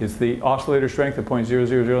transition. It's the oscillator strength of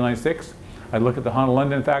 0.00096. I look at the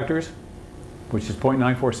Hanson factors, which is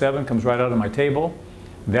 0.947, comes right out of my table.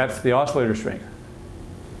 That's the oscillator strength.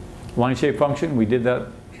 Line shape function, we did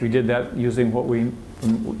that using what we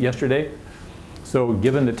from yesterday. So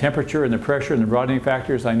given the temperature and the pressure and the broadening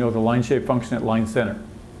factors, I know the line shape function at line center.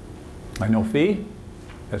 I know phi,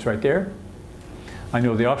 that's right there. I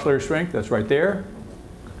know the oscillator strength, that's right there.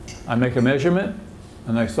 I make a measurement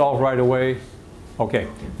and I solve right away. Okay,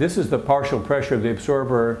 this is the partial pressure of the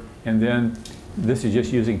absorber, and then this is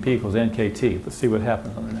just using P equals NKT. Let's see what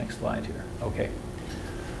happens on the next slide here. Okay.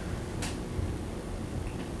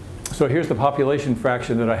 So here's the population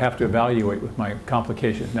fraction that I have to evaluate with my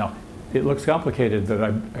complications. Now, it looks complicated, but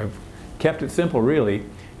I've kept it simple, really.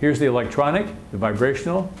 Here's the electronic, the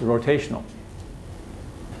vibrational, the rotational.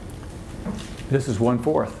 This is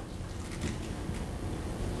 1/4.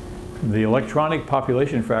 The electronic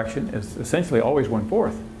population fraction is essentially always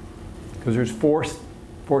 1/4, because there's four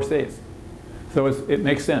states. So it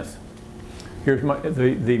makes sense. Here's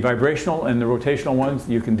the vibrational and the rotational ones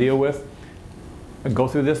you can deal with. I go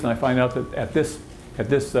through this and I find out that at this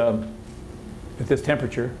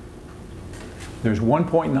temperature, there's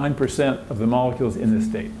 1.9% of the molecules in this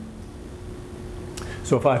state.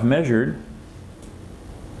 So if I've measured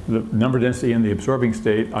the number density in the absorbing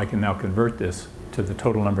state, I can now convert this to the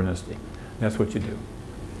total number density. That's what you do.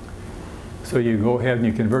 So you go ahead and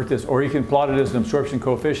you convert this, or you can plot it as an absorption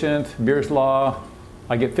coefficient. Beer's law,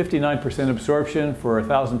 I get 59% absorption for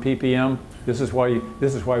 1,000 ppm. This is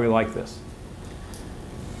why we like this.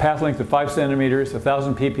 Path length of 5 centimeters,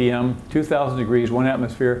 1,000 ppm, 2,000 degrees, 1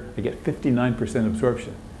 atmosphere. I get 59%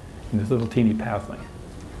 absorption in this little teeny path length.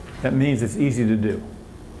 That means it's easy to do.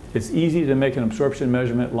 It's easy to make an absorption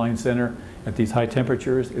measurement line center at these high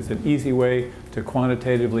temperatures. It's an easy way to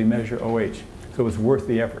quantitatively measure OH. So it's worth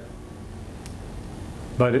the effort.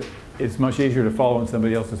 But it's much easier to follow in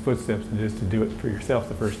somebody else's footsteps than it is to do it for yourself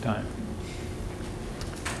the first time.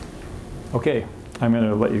 Okay, I'm going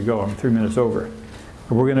to let you go. I'm 3 minutes over.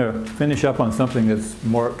 We're going to finish up on something that's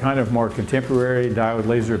kind of more contemporary, diode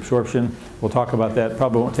laser absorption. We'll talk about that.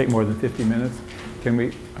 Probably won't take more than 50 minutes.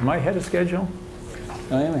 Am I ahead of schedule?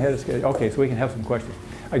 I am ahead of schedule. Okay, so we can have some questions.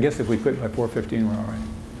 I guess if we quit by 4:15, we're all right.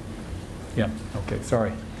 Yeah, okay,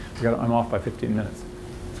 sorry. I'm off by 15 minutes.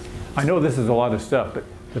 I know this is a lot of stuff, but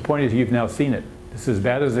the point is you've now seen it. This is as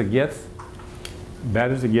bad as it gets,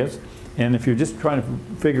 And if you're just trying to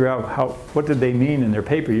figure out what did they mean in their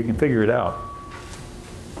paper, you can figure it out.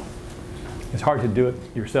 It's hard to do it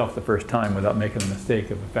yourself the first time without making a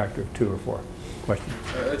mistake of a factor of 2 or 4. Question?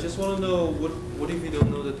 I just want to know, what if you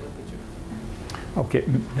don't know the temperature? Okay,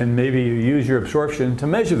 then maybe you use your absorption to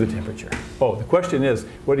measure the temperature. Oh, the question is,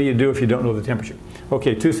 what do you do if you don't know the temperature?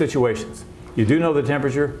 Okay, 2 situations. You do know the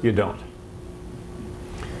temperature, you don't.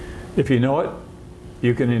 If you know it,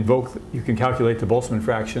 you can calculate the Boltzmann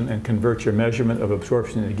fraction and convert your measurement of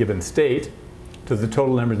absorption in a given state to the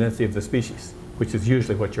total number density of the species, which is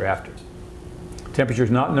usually what you're after. Temperature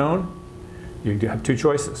is not known, you have 2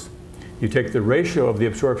 choices. You take the ratio of the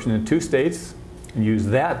absorption in 2 states and use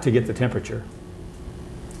that to get the temperature.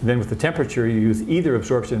 And then with the temperature, you use either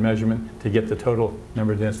absorption measurement to get the total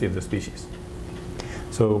number density of the species.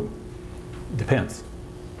 So, depends.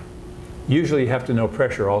 Usually you have to know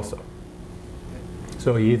pressure also.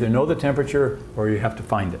 So you either know the temperature or you have to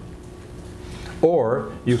find it.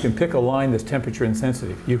 Or you can pick a line that's temperature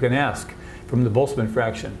insensitive. You can ask from the Boltzmann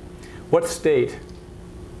fraction, what state,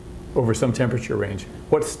 over some temperature range,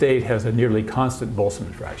 what state has a nearly constant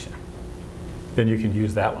Boltzmann fraction? Then you can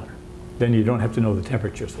use that one. Then you don't have to know the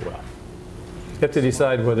temperature so well. You have to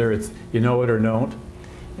decide whether it's you know it or don't.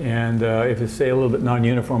 And if it's, say, a little bit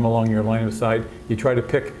non-uniform along your line of sight, you try to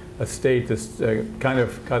pick a state that's kind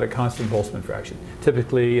of got a constant Boltzmann fraction.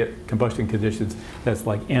 Typically, at combustion conditions, that's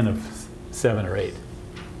like N of 7 or 8.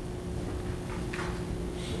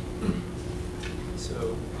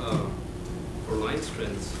 So, for line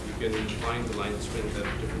strengths, you can find the line strength at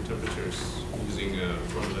different temperatures using a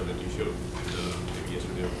formula that you showed maybe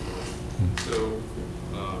yesterday or before. So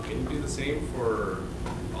can you do the same for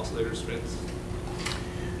oscillator strengths?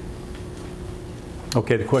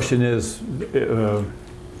 Okay, the question is,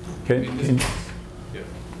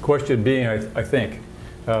 question being, I think,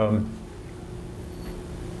 can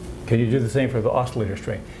you do the same for the oscillator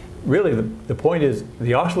strength? Really, the point is,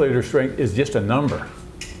 the oscillator strength is just a number.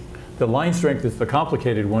 The line strength is the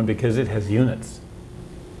complicated one because it has units.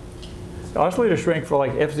 The oscillator strength for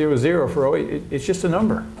like F00 for OH, it's just a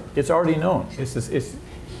number. It's already known.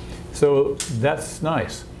 So that's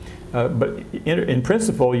nice. But in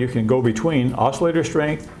principle, you can go between oscillator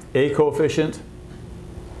strength, A coefficient,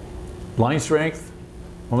 line strength.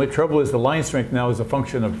 Only trouble is the line strength now is a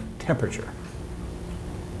function of temperature.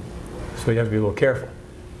 So you have to be a little careful.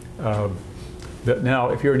 But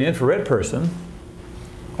now, if you're an infrared person,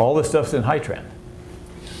 all this stuff's in high trend.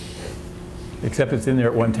 Except it's in there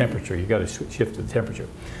at one temperature. You've got to shift the temperature.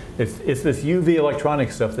 It's this UV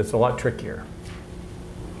electronic stuff that's a lot trickier.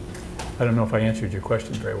 I don't know if I answered your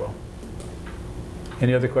question very well.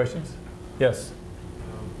 Any other questions? Yes?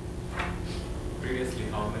 Previously,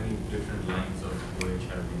 how many different lines of OH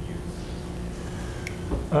have been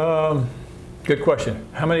used? Good question.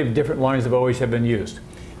 How many different lines of OH have been used?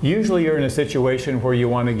 Usually you're in a situation where you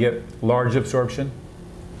want to get large absorption.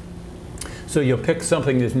 So you'll pick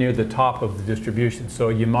something that's near the top of the distribution. So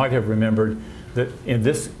you might have remembered that in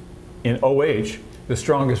OH, the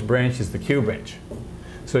strongest branch is the Q branch.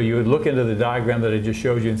 So you would look into the diagram that I just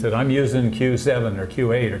showed you and said, I'm using Q7 or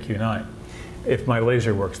Q8 or Q9 if my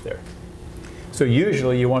laser works there. So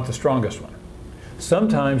usually you want the strongest one.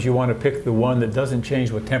 Sometimes you want to pick the one that doesn't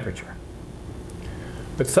change with temperature.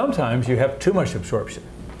 But sometimes you have too much absorption.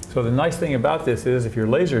 So the nice thing about this is if your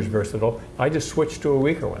laser is versatile, I just switch to a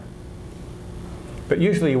weaker one. But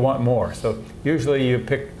usually you want more. So usually you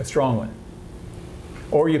pick a strong one.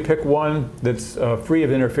 Or you pick one that's free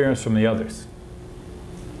of interference from the others.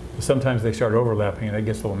 Sometimes they start overlapping and it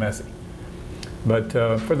gets a little messy. But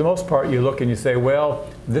for the most part, you look and you say, well,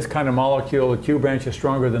 this kind of molecule, the Q branch is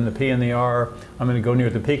stronger than the P and the R. I'm going to go near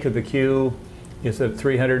the peak of the Q. It's at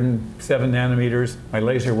 307 nanometers. My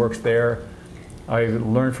laser works there. I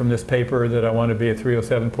learned from this paper that I want to be at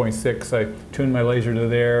 307.6. I tune my laser to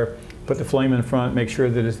there, put the flame in front, make sure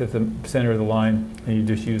that it's at the center of the line, and you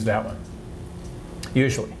just use that one.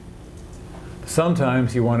 Usually.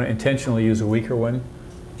 Sometimes you want to intentionally use a weaker one,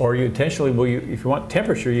 or you intentionally, if you want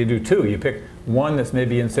temperature, you do two. You pick one that's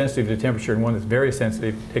maybe insensitive to temperature and one that's very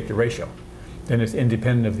sensitive, pick the ratio. Then it's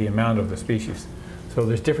independent of the amount of the species. So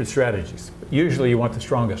there's different strategies. But usually you want the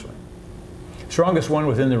strongest one. Strongest one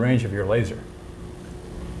within the range of your laser.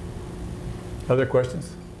 Other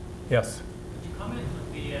questions? Yes? Could you comment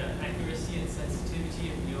on the accuracy and sensitivity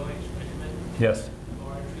of the OH measurement? Yes.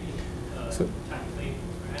 Laboratory, tactically,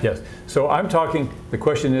 perhaps? Yes. So I'm talking, the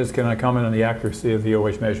question is, can I comment on the accuracy of the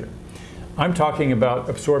OH measurement? I'm talking about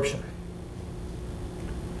absorption.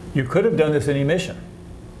 You could have done this in emission.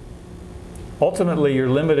 Ultimately, you're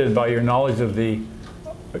limited by your knowledge of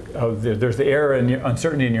there's the error and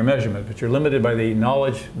uncertainty in your measurement, but you're limited by the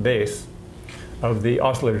knowledge base of the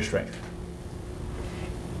oscillator strength.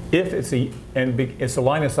 If it's it's a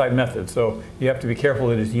line of sight method, so you have to be careful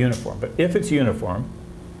that it's uniform. But if it's uniform,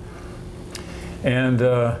 and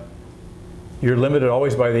you're limited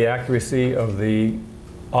always by the accuracy of the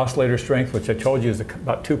oscillator strength, which I told you is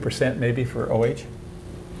about 2% maybe for OH,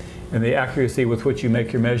 and the accuracy with which you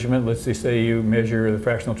make your measurement, let's just say you measure the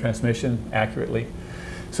fractional transmission accurately.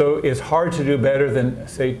 So it's hard to do better than,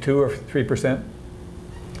 say, 2 or 3%.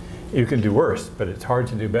 You can do worse, but it's hard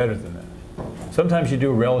to do better than that. Sometimes you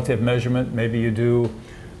do a relative measurement. Maybe you do,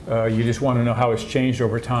 you just want to know how it's changed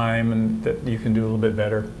over time and that you can do a little bit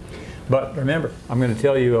better. But remember, I'm going to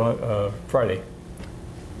tell you Friday,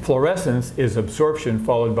 fluorescence is absorption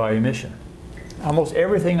followed by emission. Almost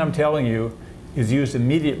everything I'm telling you is used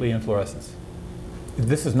immediately in fluorescence.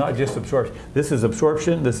 This is not just absorption. This is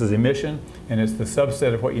absorption, this is emission, and it's the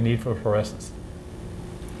subset of what you need for fluorescence.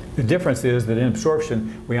 The difference is that in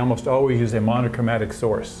absorption, we almost always use a monochromatic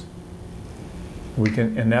source.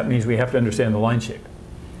 And that means we have to understand the line shape.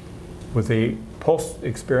 With a pulse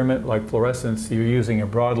experiment like fluorescence, you're using a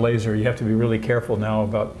broad laser. You have to be really careful now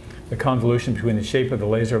about the convolution between the shape of the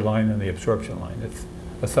laser line and the absorption line. It's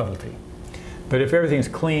a subtlety. But if everything's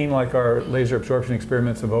clean, like our laser absorption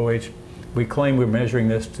experiments of OH, we claim we're measuring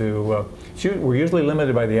this to, we're usually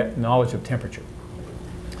limited by the knowledge of temperature.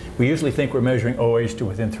 We usually think we're measuring OH to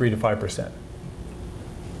within 3 to 5%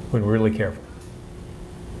 when we're really careful.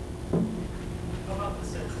 How about the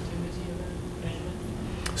sensitivity of that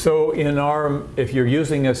measurement? So if you're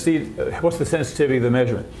using what's the sensitivity of the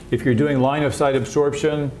measurement? If you're doing line of sight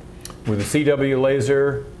absorption with a CW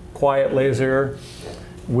laser, quiet laser.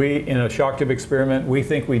 In a shock tube experiment, we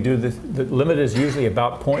think we do this, the limit is usually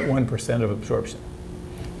about 0.1% of absorption.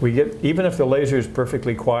 We get, even if the laser is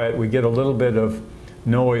perfectly quiet, we get a little bit of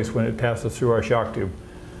noise when it passes through our shock tube.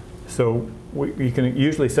 So you can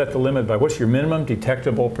usually set the limit by what's your minimum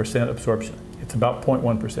detectable percent absorption. It's about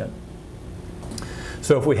 0.1%.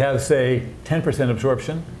 So if we have, say, 10%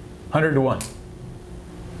 absorption, 100 to 1.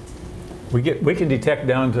 We can detect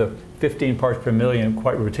down to 15 parts per million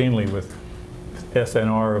quite routinely with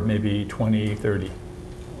SNR of maybe 20, 30.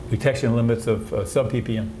 Detection limits of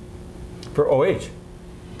sub-ppm for OH.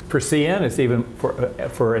 For CN, it's even,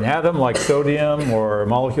 for an atom like sodium or a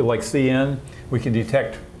molecule like CN, we can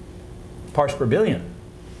detect parts per billion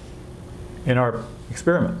in our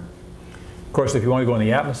experiment. Of course, if you want to go in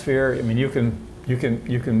the atmosphere, I mean, you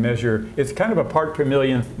can measure, it's kind of a part per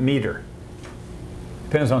million meter.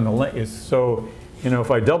 Depends on the length. So, you know,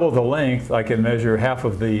 if I double the length, I can measure half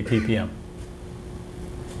of the ppm.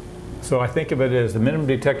 So I think of it as the minimum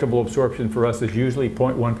detectable absorption for us is usually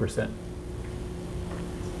 0.1%.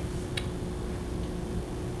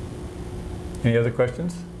 Any other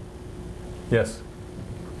questions? Yes?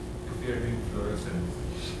 If you're doing fluorescence,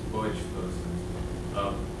 OH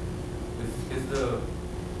fluorescence, is the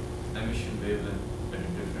emission wavelength very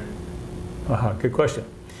different? Good question.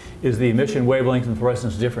 Is the emission wavelength in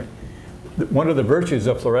fluorescence different? One of the virtues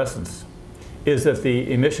of fluorescence is that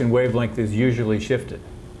the emission wavelength is usually shifted.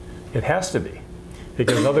 It has to be,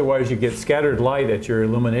 because otherwise you get scattered light at your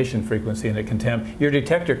illumination frequency and your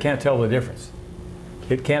detector can't tell the difference.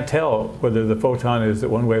 It can't tell whether the photon is at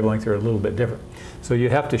one wavelength or a little bit different. So you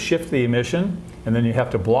have to shift the emission, and then you have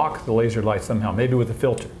to block the laser light somehow, maybe with a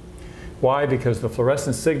filter. Why? Because the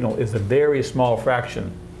fluorescence signal is a very small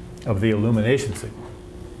fraction of the illumination signal.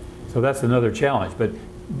 So that's another challenge.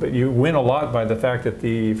 But you win a lot by the fact that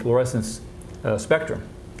the fluorescence spectrum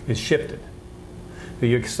is shifted. So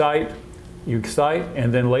you excite,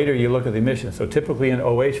 and then later you look at the emission. So typically in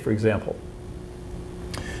OH, for example,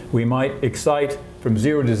 we might excite from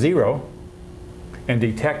 0 to 0 and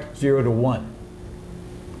detect 0 to 1.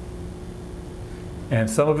 And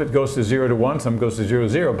some of it goes to 0 to 1, some goes to 0 to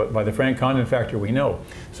 0, but by the Frank-Condon factor we know.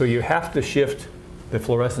 So you have to shift the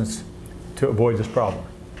fluorescence to avoid this problem.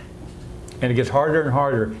 And it gets harder and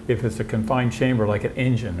harder if it's a confined chamber like an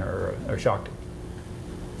engine or a shock tube.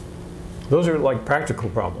 Those are like practical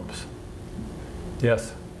problems.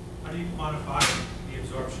 Yes? How do you quantify the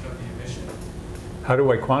absorption of the emission? How do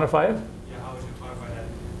I quantify it? Yeah, how would you quantify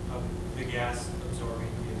that, of the gas absorbing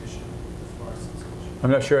the emission of fluorescence emission?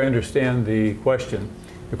 I'm not sure I understand the question.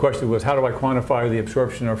 The question was, how do I quantify the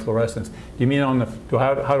absorption of fluorescence? Do you mean on the,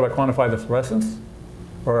 how do I quantify the fluorescence?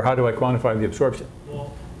 Or how do I quantify the absorption?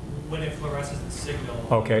 Well, when it fluoresces the signal,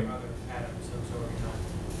 Okay. other atoms absorbing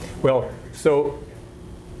that. Well, so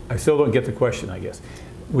I still don't get the question, I guess.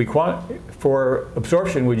 For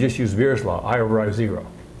absorption, we just use Beer's law, I over I0.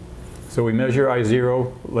 So we measure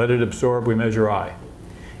I0, let it absorb, we measure I.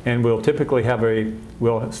 And we'll typically have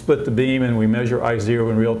we'll split the beam and we measure I0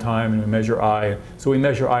 in real time and we measure I. So we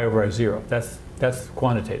measure I over I0. That's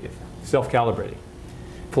quantitative, self-calibrating.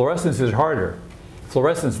 Fluorescence is harder.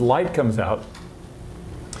 Fluorescence light comes out.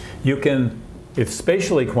 It's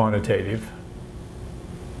spatially quantitative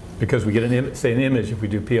because we get an image if we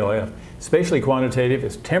do PLF. Spatially quantitative,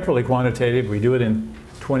 it's temporally quantitative. We do it in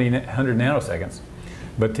 100 nanoseconds.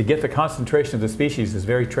 But to get the concentration of the species is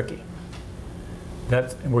very tricky.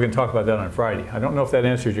 And we're going to talk about that on Friday. I don't know if that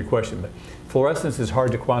answers your question, but fluorescence is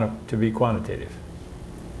hard to be quantitative.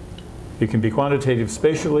 You can be quantitative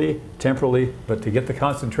spatially, temporally, but to get the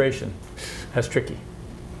concentration, that's tricky.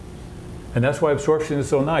 And that's why absorption is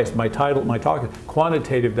so nice. My talk is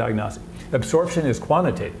Quantitative Diagnostics. Absorption is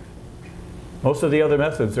quantitative. Most of the other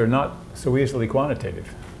methods are not so easily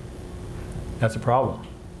quantitative. That's a problem.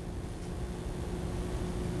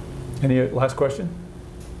 Any last question?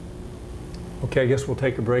 Okay, I guess we'll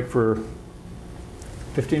take a break for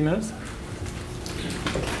 15 minutes.